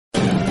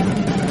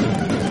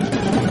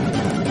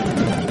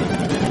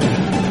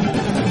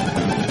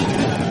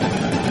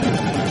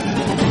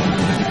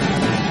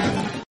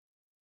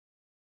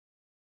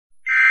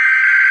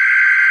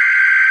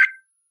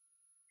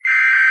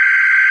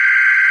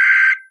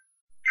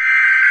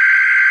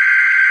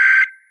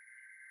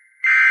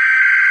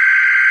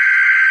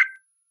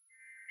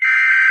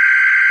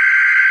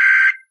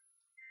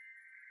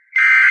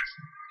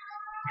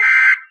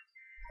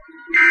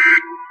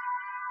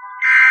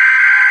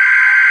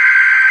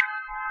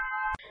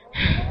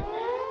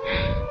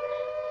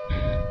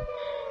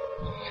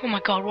Oh my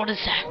god, what is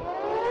that?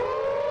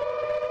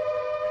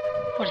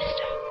 What is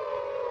that?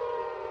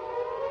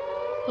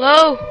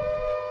 Hello?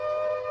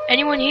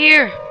 Anyone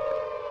here?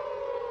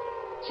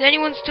 Is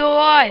anyone still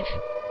alive?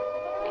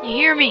 Can you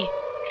hear me?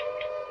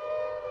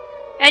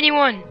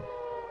 Anyone?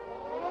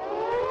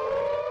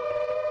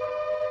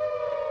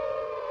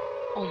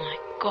 Oh my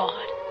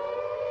god.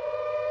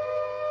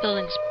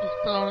 Building's been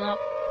blown up.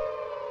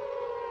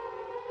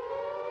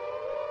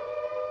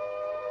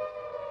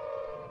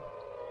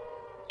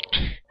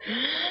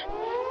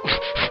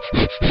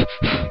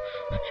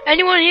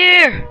 Anyone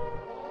here?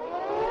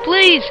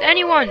 Please,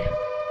 anyone?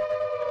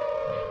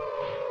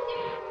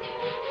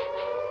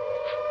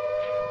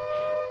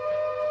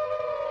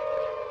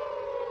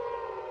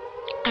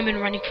 I've been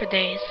running for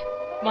days,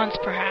 months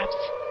perhaps.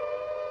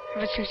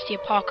 Ever since the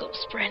apocalypse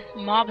spread,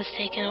 the mob has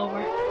taken over.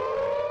 Oh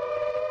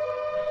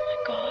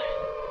my god.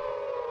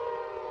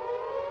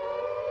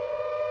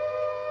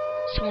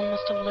 Someone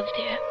must have lived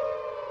here.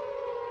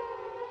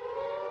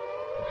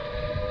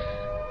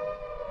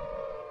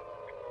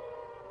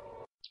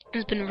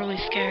 It's been really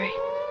scary.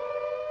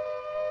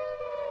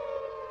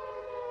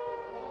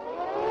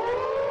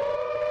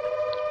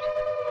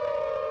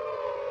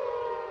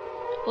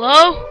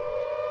 Hello?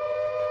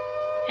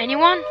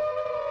 Anyone?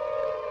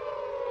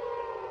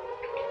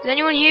 Is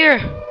anyone here?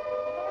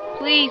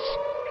 Please.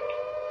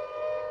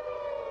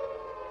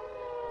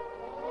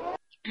 Oh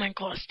my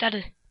god, is that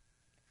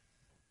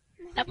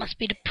that must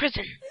be the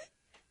prison.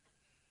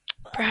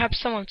 Perhaps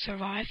someone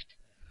survived.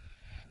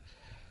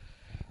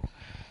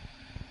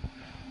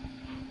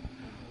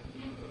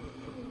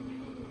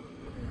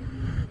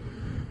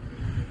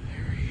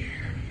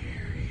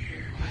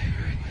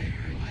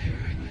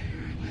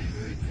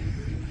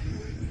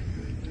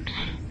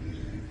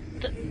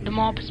 The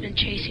mob has been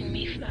chasing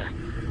me for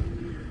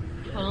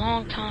a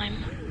long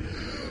time,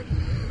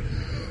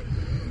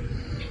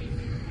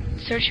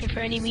 searching for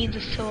any means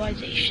of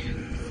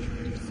civilization.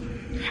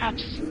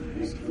 Perhaps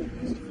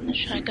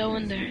should I go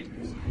in there?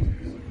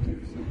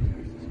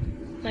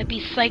 Might be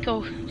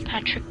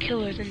psychopathic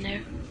killers in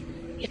there,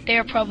 yet they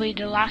are probably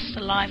the last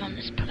alive on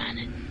this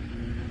planet.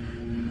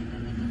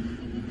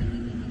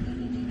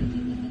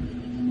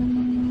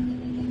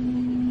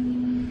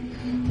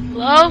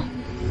 Hello?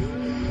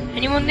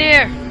 Anyone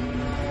there?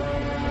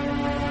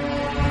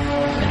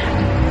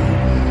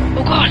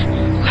 Oh god! Oh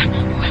god! Oh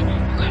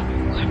god!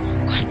 Oh god!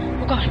 Oh god!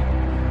 Oh god!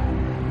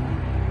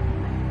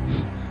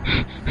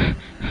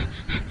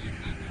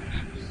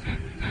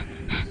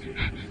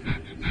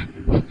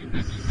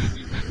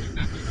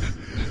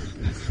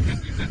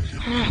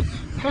 Oh no!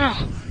 Oh no!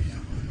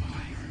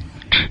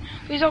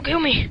 Please don't kill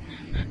me!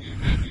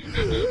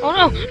 Oh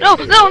no! No!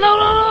 No! No! No!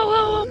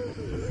 No! No!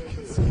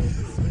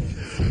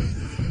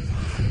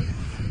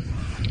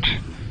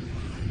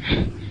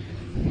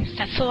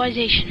 That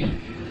civilization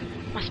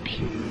must be.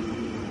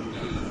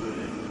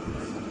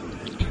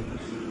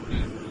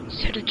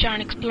 Just heard a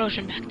giant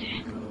explosion back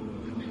there.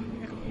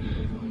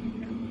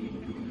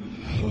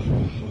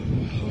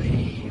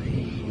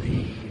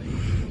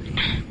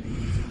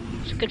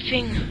 It's a good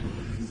thing.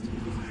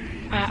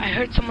 I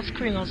heard someone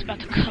scream. I was about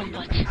to come,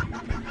 but they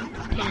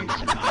didn't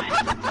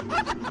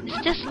survive.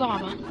 Is this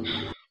lava?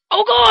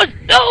 Oh god!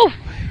 No!